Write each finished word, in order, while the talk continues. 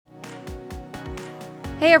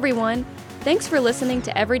Hey everyone, thanks for listening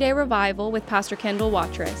to Everyday Revival with Pastor Kendall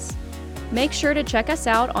Watrous. Make sure to check us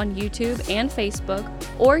out on YouTube and Facebook,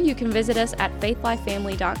 or you can visit us at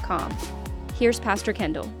faithlifefamily.com. Here's Pastor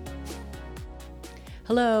Kendall.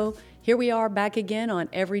 Hello, here we are back again on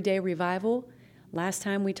Everyday Revival. Last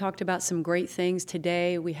time we talked about some great things.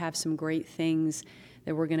 Today we have some great things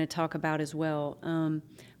that we're going to talk about as well.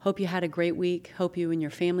 Hope you had a great week. Hope you and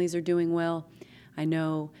your families are doing well. I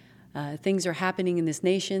know things are happening in this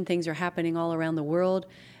nation. Things are happening all around the world.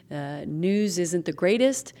 News isn't the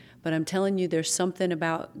greatest, but I'm telling you there's something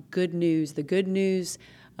about good news, the good news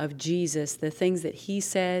of Jesus, the things that he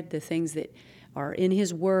said, the things that are in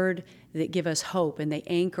his word that give us hope, and they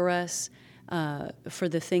anchor us for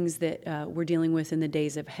the things that we're dealing with in the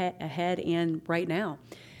days ahead and right now.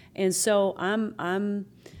 And so I'm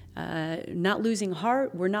not losing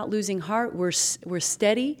heart. We're not losing heart. We're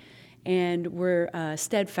steady, and we're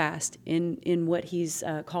steadfast in what he's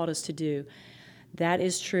called us to do. That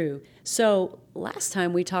is true. So last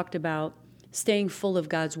time we talked about staying full of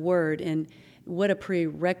God's word and what a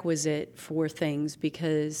prerequisite for things,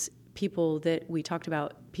 because people that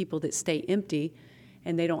stay empty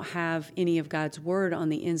and they don't have any of God's word on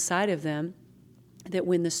the inside of them, that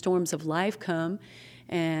when the storms of life come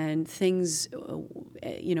and things,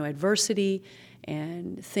 adversity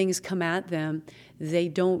and things come at them, they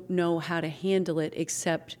don't know how to handle it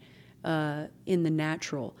except in the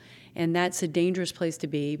natural. And that's a dangerous place to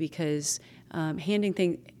be, because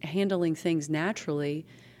handling things naturally,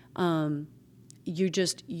 you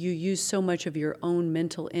use so much of your own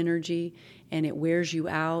mental energy, and it wears you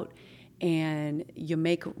out, and you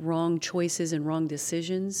make wrong choices and wrong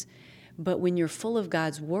decisions. But when you're full of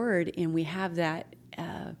God's word, and we have that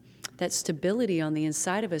stability on the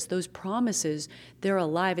inside of us, those promises, they're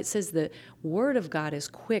alive. It says the word of God is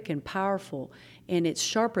quick and powerful, and it's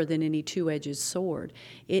sharper than any two-edged sword.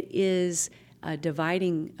 It is a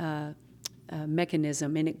dividing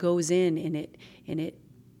mechanism, and it goes in and it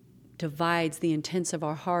divides the intents of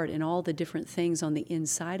our heart and all the different things on the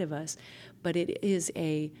inside of us. But it is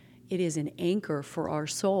an anchor for our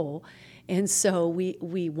soul. And so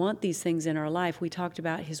we want these things in our life. We talked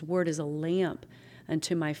about his word is a lamp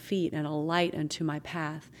unto my feet and a light unto my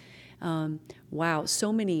path. Wow,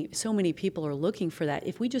 so many people are looking for that.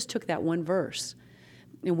 If we just took that one verse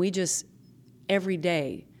and we just every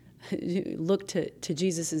day looked to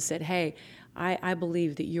Jesus and said, hey, I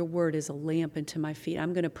believe that your word is a lamp unto my feet.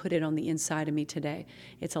 I'm going to put it on the inside of me today.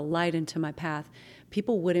 It's a light unto my path.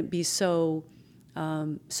 People wouldn't be so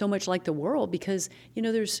much like the world, because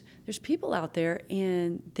there's people out there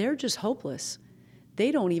and they're just hopeless. They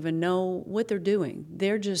don't even know what they're doing.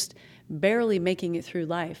 They're just barely making it through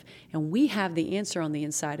life. And we have the answer on the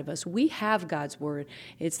inside of us. We have God's word.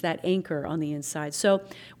 It's that anchor on the inside. So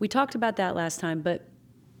we talked about that last time, but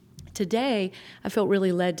today I felt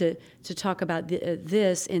really led to talk about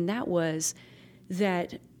this, and that was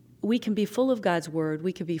that we can be full of God's word.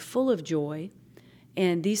 We can be full of joy,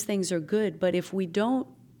 and these things are good. But if we don't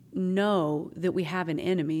know that we have an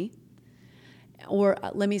enemy, or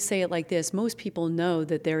let me say it like this, most people know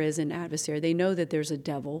that there is an adversary. They know that there's a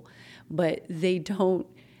devil, but they don't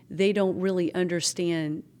really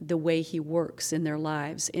understand the way he works in their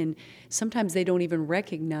lives. And sometimes they don't even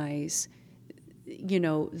recognize,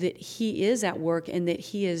 that he is at work and that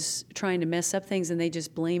he is trying to mess up things, and they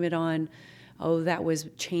just blame it on, oh, that was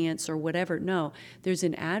chance or whatever. No, there's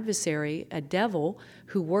an adversary, a devil,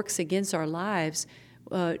 who works against our lives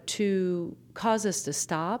to cause us to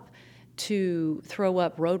stop, to throw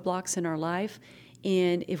up roadblocks in our life.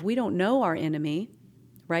 And if we don't know our enemy,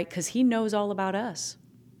 right, because he knows all about us.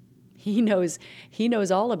 He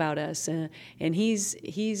knows all about us, and he's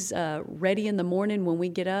ready in the morning when we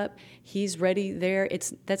get up. He's ready there.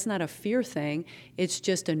 That's not a fear thing. It's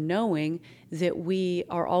just a knowing that we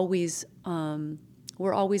are always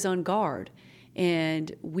we're always on guard,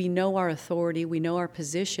 and we know our authority. We know our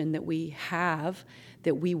position that we have,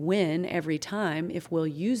 that we win every time if we'll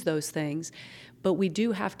use those things. But we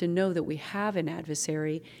do have to know that we have an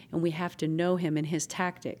adversary, and we have to know him and his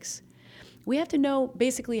tactics. We have to know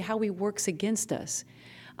basically how he works against us.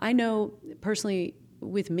 I know personally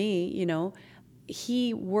with me,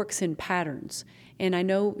 he works in patterns, and I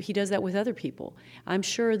know he does that with other people. I'm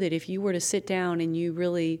sure that if you were to sit down and you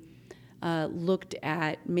really looked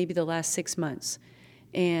at maybe the last 6 months,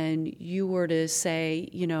 and you were to say,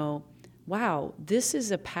 wow, this is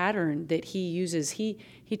a pattern that he uses. He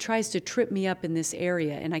tries to trip me up in this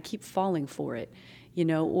area, and I keep falling for it,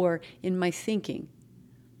 or in my thinking.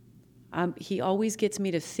 He always gets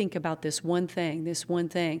me to think about this one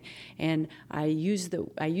thing, and I use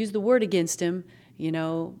the word against him,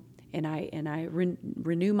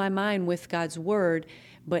 renew my mind with God's word,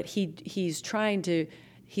 but he's trying to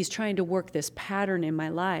work this pattern in my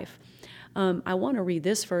life. I want to read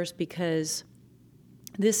this first because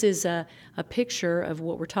this is a picture of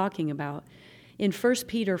what we're talking about. In 1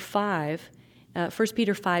 Peter 5,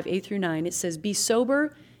 8 through 9, it says, "Be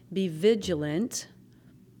sober, be vigilant."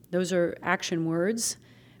 Those are action words.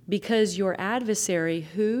 "Because your adversary,"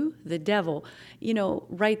 who? The devil.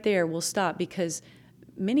 Right there we'll stop, because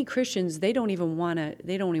many Christians, they don't even want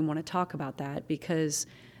to talk about that, because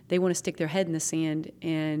they want to stick their head in the sand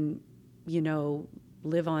and,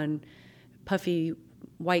 live on puffy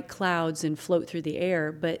white clouds and float through the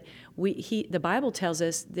air. But the Bible tells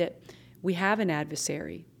us that we have an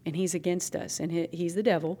adversary, and he's against us, and he's the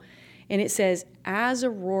devil. And it says, "As a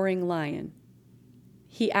roaring lion,"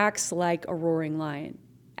 he acts like a roaring lion,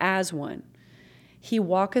 as one. "He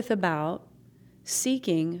walketh about,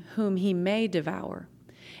 seeking whom he may devour."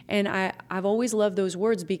 And I've always loved those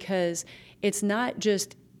words, because it's not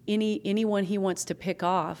just anyone he wants to pick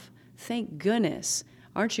off. Thank goodness.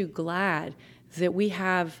 Aren't you glad that we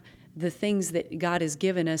have the things that God has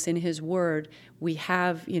given us in his word? We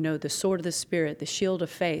have, the sword of the Spirit, the shield of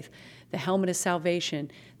faith, the helmet of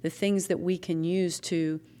salvation, the things that we can use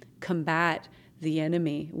to combat the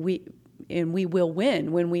enemy. We will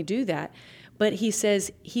win when we do that. But he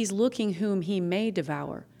says he's looking whom he may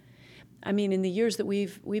devour. I mean, in the years that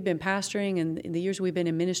we've been pastoring and in the years we've been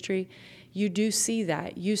in ministry, you do see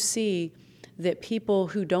that. You see that people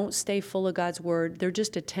who don't stay full of God's word, they're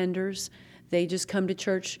just attenders. They just come to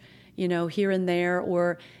church, here and there,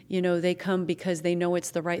 or, they come because they know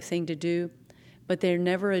it's the right thing to do, but they're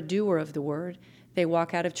never a doer of the word. They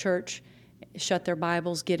walk out of church, shut their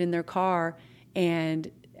Bibles, get in their car,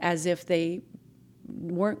 and as if they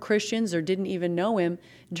weren't Christians or didn't even know him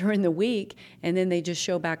during the week, and then they just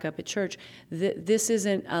show back up at church. This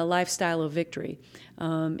isn't a lifestyle of victory.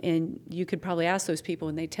 And you could probably ask those people,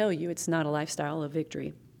 and they tell you it's not a lifestyle of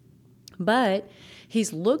victory. But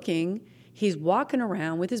he's walking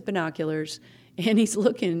around with his binoculars, and he's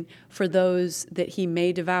looking for those that he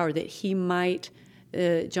may devour, that he might.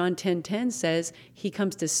 John 10:10 says he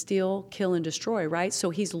comes to steal, kill, and destroy, right?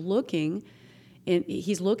 So he's looking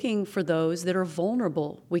for those that are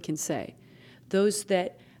vulnerable, we can say, those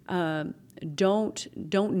that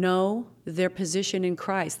don't know their position in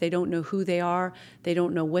Christ. They don't know who they are. They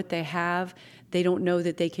don't know what they have. They don't know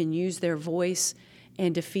that they can use their voice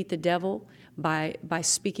and defeat the devil by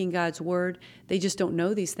speaking God's word. They just don't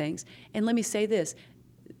know these things. And let me say this.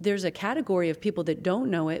 There's a category of people that don't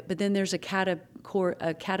know it, but then there's a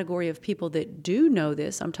category of people that do know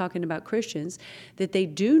this. I'm talking about Christians, that they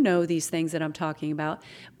do know these things that I'm talking about,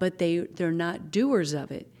 but they're not doers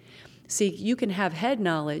of it. See, you can have head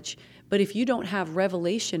knowledge, but if you don't have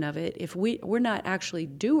revelation of it, if we're not actually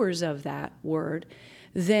doers of that word,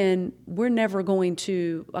 then we're never going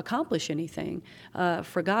to accomplish anything.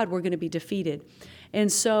 For God, we're going to be defeated.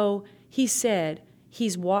 And so he said,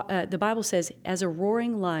 the Bible says, "As a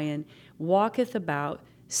roaring lion walketh about,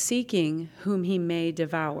 seeking whom he may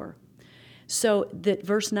devour." So that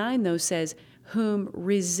verse 9, though, says, "Whom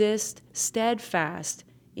resist steadfast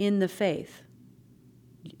in the faith."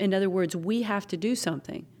 In other words, we have to do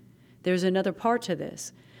something. There's another part to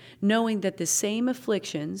this. "Knowing that the same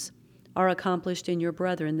afflictions are accomplished in your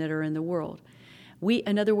brethren that are in the world."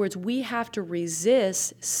 In other words, we have to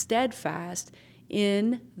resist steadfast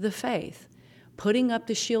in the faith, putting up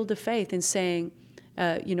the shield of faith and saying,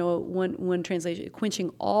 one translation,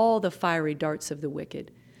 quenching all the fiery darts of the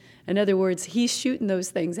wicked. In other words, he's shooting those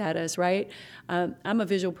things at us, right? I'm a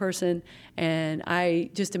visual person, and I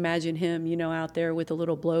just imagine him, out there with a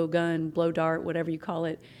little blow gun, blow dart, whatever you call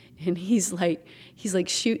it, and he's like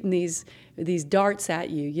shooting these darts at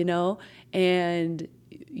you, and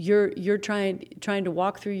you're trying to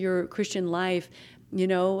walk through your Christian life.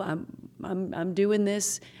 I'm doing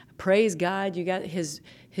this. Praise God, you got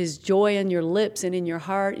his joy on your lips and in your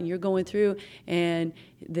heart, and you're going through, and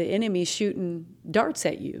the enemy's shooting darts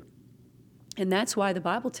at you. And that's why the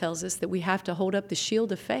Bible tells us that we have to hold up the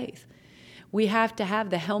shield of faith. We have to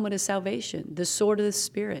have the helmet of salvation, the sword of the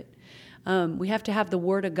Spirit. We have to have the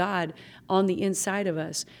Word of God on the inside of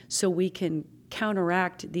us so we can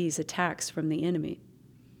counteract these attacks from the enemy.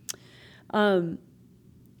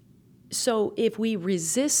 So if we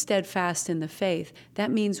resist steadfast in the faith,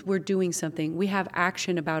 that means we're doing something. We have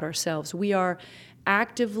action about ourselves. We are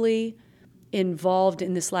actively involved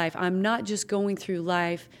in this life. I'm not just going through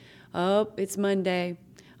life, it's Monday,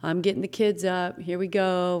 I'm getting the kids up, here we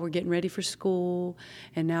go, we're getting ready for school,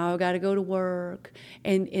 and now I've got to go to work.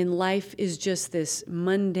 And life is just this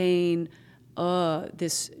mundane,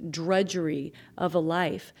 this drudgery of a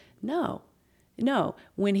life. No.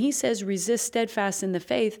 When he says resist steadfast in the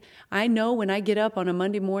faith, I know when I get up on a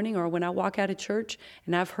Monday morning or when I walk out of church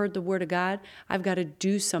and I've heard the word of God, I've got to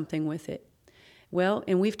do something with it. Well,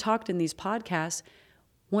 and we've talked in these podcasts,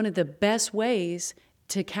 one of the best ways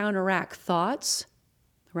to counteract thoughts,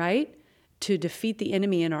 right? To defeat the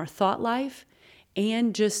enemy in our thought life,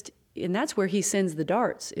 and that's where he sends the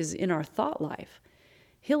darts, is in our thought life.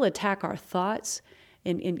 He'll attack our thoughts,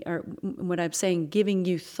 and what I'm saying, giving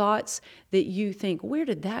you thoughts that you think, where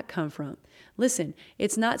did that come from? Listen,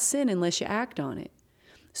 it's not sin unless you act on it.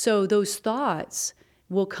 So those thoughts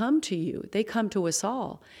will come to you. They come to us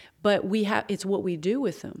all, but it's what we do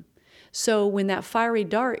with them. So when that fiery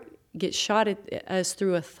dart gets shot at us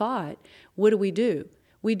through a thought, what do?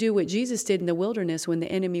 We do what Jesus did in the wilderness when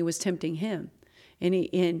the enemy was tempting him. And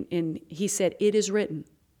he said, it is written,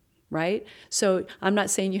 right? So I'm not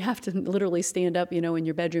saying you have to literally stand up, in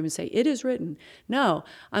your bedroom and say, it is written. No,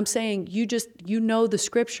 I'm saying you know the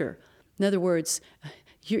scripture. In other words,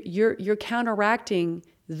 you're counteracting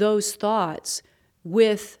those thoughts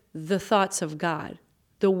with the thoughts of God,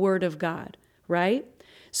 the word of God, right?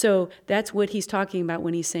 So that's what he's talking about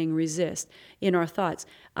when he's saying resist in our thoughts.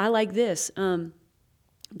 I like this.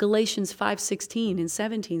 Galatians 5:16 and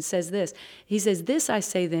 17 says this. He says, this I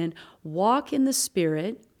say then, walk in the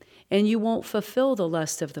Spirit, and you won't fulfill the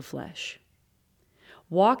lust of the flesh.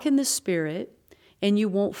 Walk in the Spirit, and you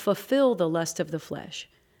won't fulfill the lust of the flesh.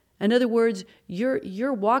 In other words,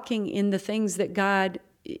 you're walking in the things that God,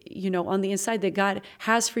 on the inside that God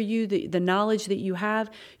has for you, the knowledge that you have.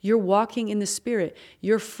 You're walking in the Spirit.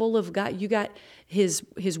 You're full of God. You got His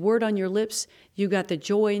word on your lips. You got the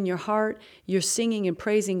joy in your heart. You're singing and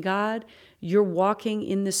praising God. You're walking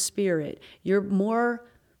in the Spirit. You're more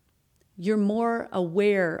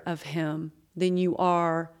aware of Him than you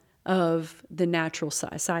are of the natural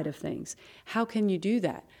side of things. How can you do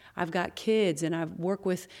that? I've got kids and I've worked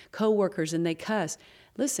with coworkers and they cuss.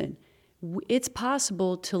 Listen, it's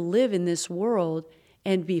possible to live in this world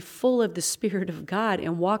and be full of the Spirit of God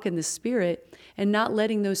and walk in the Spirit and not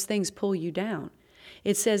letting those things pull you down.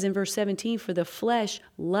 It says in verse 17, for the flesh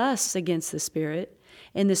lusts against the Spirit,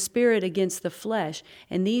 and the Spirit against the flesh,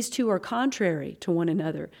 and these two are contrary to one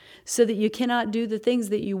another, so that you cannot do the things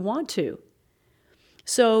that you want to.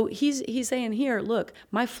 So he's saying here, look,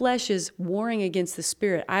 my flesh is warring against the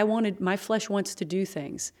Spirit. My flesh wants to do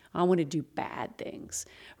things. I want to do bad things,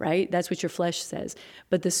 right? That's what your flesh says.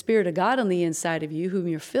 But the Spirit of God on the inside of you, whom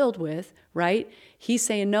you're filled with, right? He's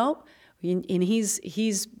saying no, and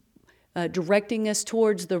he's directing us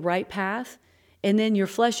towards the right path. And then your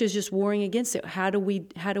flesh is just warring against it. How do we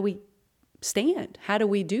stand? How do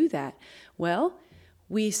we do that? Well,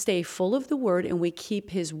 we stay full of the Word and we keep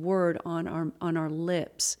His Word on our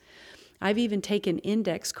lips. I've even taken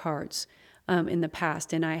index cards in the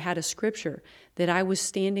past, and I had a scripture that I was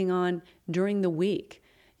standing on during the week.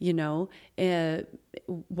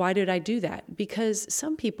 Why did I do that? Because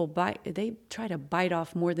some people they try to bite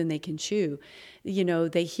off more than they can chew.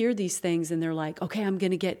 They hear these things and they're like, okay, I'm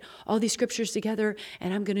going to get all these scriptures together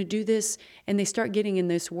and I'm going to do this. And they start getting in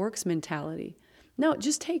this works mentality. No,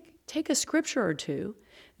 just take a scripture or two,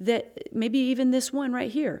 that maybe even this one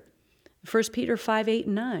right here, 1 Peter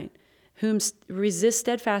 5:8-9, whom resist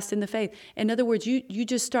steadfast in the faith. In other words, you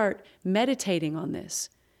just start meditating on this,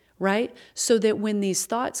 right? So that when these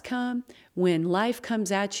thoughts come, when life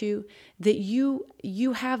comes at you, that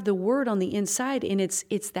you have the word on the inside, and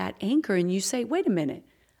it's that anchor, and you say, wait a minute,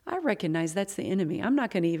 I recognize that's the enemy. I'm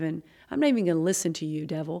not even going to listen to you,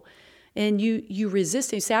 devil. And you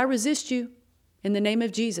resist. You say, I resist you in the name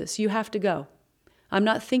of Jesus. You have to go. I'm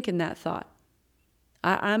not thinking that thought.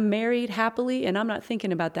 I'm married happily, and I'm not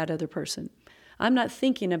thinking about that other person. I'm not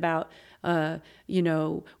thinking about,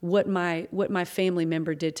 what my family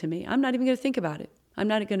member did to me. I'm not even going to think about it. I'm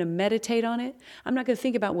not going to meditate on it. I'm not going to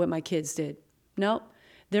think about what my kids did. No,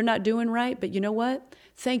 they're not doing right. But you know what?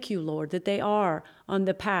 Thank you, Lord, that they are on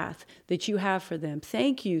the path that you have for them.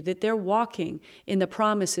 Thank you that they're walking in the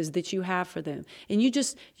promises that you have for them. And you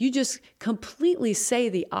just completely say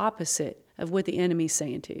the opposite of what the enemy's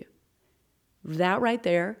saying to you. That right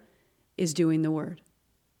there is doing the word.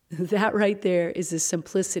 That right there is the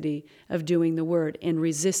simplicity of doing the word and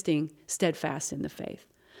resisting steadfast in the faith.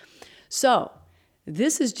 So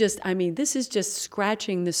this is just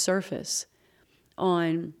scratching the surface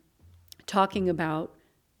on talking about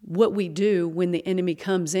what we do when the enemy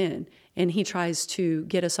comes in and he tries to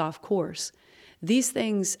get us off course. These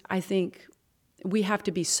things, I think, we have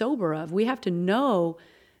to be sober of. We have to know,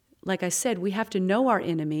 like I said, we have to know our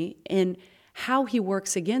enemy and how he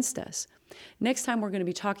works against us. Next time we're going to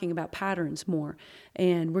be talking about patterns more,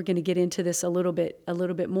 and we're going to get into this a little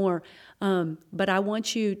bit more. But I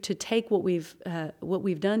want you to take what we've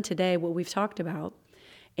done today, what we've talked about,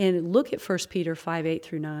 and look at 1 Peter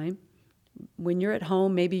 5:8-9. When you're at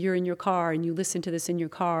home, maybe you're in your car and you listen to this in your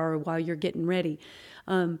car or while you're getting ready.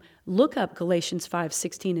 Look up Galatians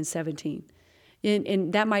 5:16-17.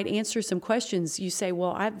 And that might answer some questions. You say,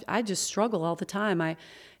 well, I just struggle all the time. I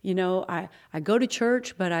go to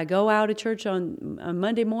church, but I go out of church on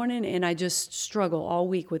Monday morning and I just struggle all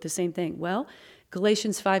week with the same thing. Well,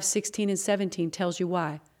 Galatians 5:16-17 tells you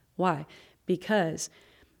why. Why? Because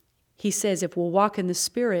he says if we'll walk in the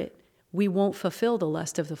Spirit, we won't fulfill the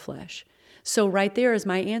lust of the flesh. So right there is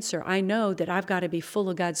my answer. I know that I've got to be full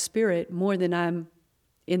of God's Spirit more than I'm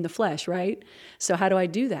in the flesh, right? So how do I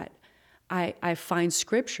do that? I find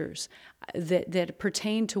scriptures that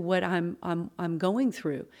pertain to what I'm going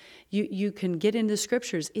through. You can get into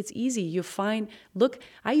scriptures. It's easy.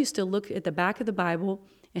 I used to look at the back of the Bible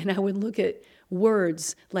and I would look at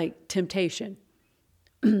words like temptation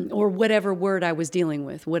or whatever word I was dealing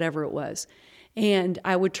with, whatever it was. And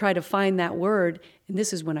I would try to find that word, and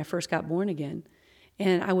this is when I first got born again.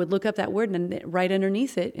 And I would look up that word, and right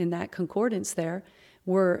underneath it, in that concordance there,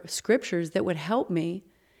 were scriptures that would help me,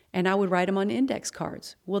 and I would write them on index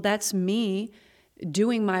cards. Well, that's me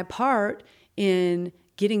doing my part in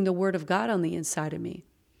getting the word of God on the inside of me.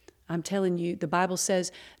 I'm telling you, the Bible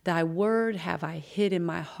says, thy word have I hid in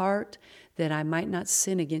my heart that I might not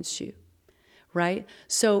sin against you. Right?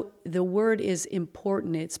 So the word is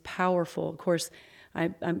important. It's powerful. Of course,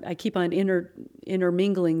 I keep on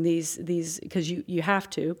intermingling these because you have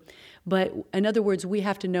to. But in other words, we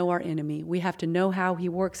have to know our enemy. We have to know how he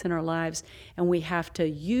works in our lives, and we have to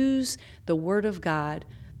use the word of God,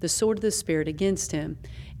 the sword of the Spirit, against him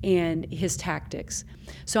and his tactics.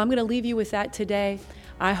 So I'm going to leave you with that today.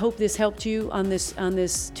 I hope this helped you on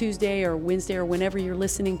this Tuesday or Wednesday or whenever you're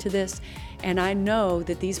listening to this. And I know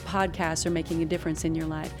that these podcasts are making a difference in your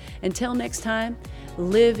life. Until next time,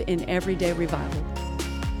 live in everyday revival.